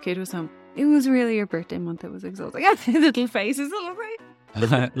because our kid was home, it was really your birthday month that was exhausting. Little faces, little face.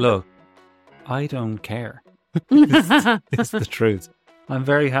 Look, I don't care. It's the truth. I'm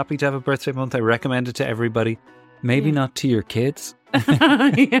very happy to have a birthday month. I recommend it to everybody. Maybe not to your kids.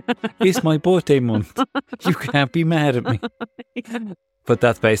 It's my birthday month. You can't be mad at me. But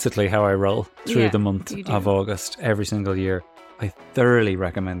that's basically how I roll through the month you do. of August every single year. I thoroughly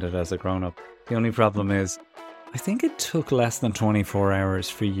recommend it as a grown-up. The only problem is, I think it took less than 24 hours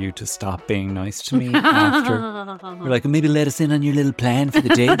for you to stop being nice to me after. You're like, maybe let us in on your little plan for the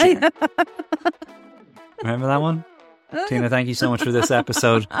day. Remember that one? Tina, thank you so much for this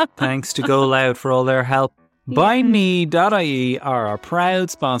episode. Thanks to Go Loud for all their help. BuyMe.ie are our proud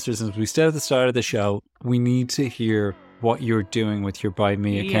sponsors. As we said at the start of the show, we need to hear what you're doing with your Buy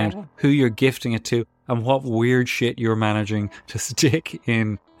Me account, who you're gifting it to, and what weird shit you're managing to stick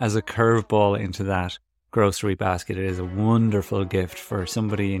in as a curveball into that grocery basket. It is a wonderful gift for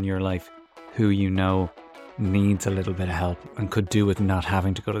somebody in your life who you know needs a little bit of help and could do with not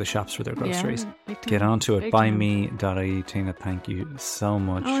having to go to the shops for their groceries. Get onto it. BuyMe.ie. Tina, thank you so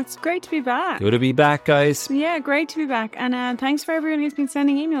much. Oh, it's great to be back. Good to be back, guys. Yeah, great to be back. And thanks for everyone who's been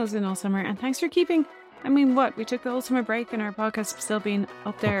sending emails in all summer. And thanks for keeping... I mean, we took the whole summer break and our podcast has still been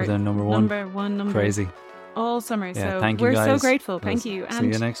up there. Number one. Crazy. All summer. Yeah, so thank you, we're guys. so grateful. Thank you. And see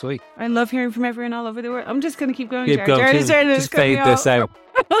you next week. I love hearing from everyone all over the world. I'm just going to keep going. Just fade this out.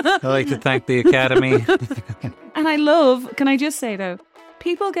 I'd like to thank the Academy. And I love, can I just say though,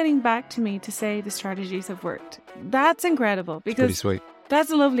 people getting back to me to say the strategies have worked. That's incredible because pretty sweet. That's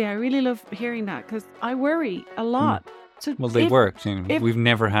lovely. I really love hearing that because I worry a lot. So well, they worked. We've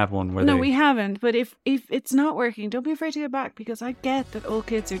never had one where we haven't. But if it's not working, don't be afraid to get back because I get that all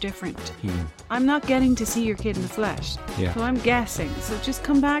kids are different. I'm not getting to see your kid in the flesh. Yeah. So I'm guessing. So just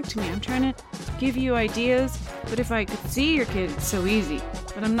come back to me. I'm trying to give you ideas. But if I could see your kid, it's so easy.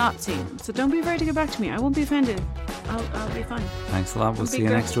 But I'm not seeing them. So don't be afraid to get back to me. I won't be offended. I'll be fine. Thanks a lot. We'll see you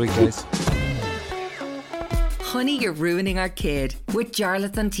next week, guys. Honey, You're Ruining Our Kid with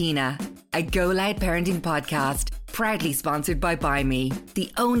Jarlath and Tina, a Go Loud parenting podcast, proudly sponsored by Buy Me,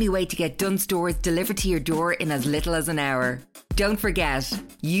 the only way to get Dunnes Stores delivered to your door in as little as an hour. Don't forget,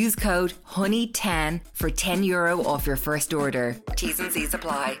 use code HONEY10 for €10 off your first order. T's and C's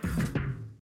apply.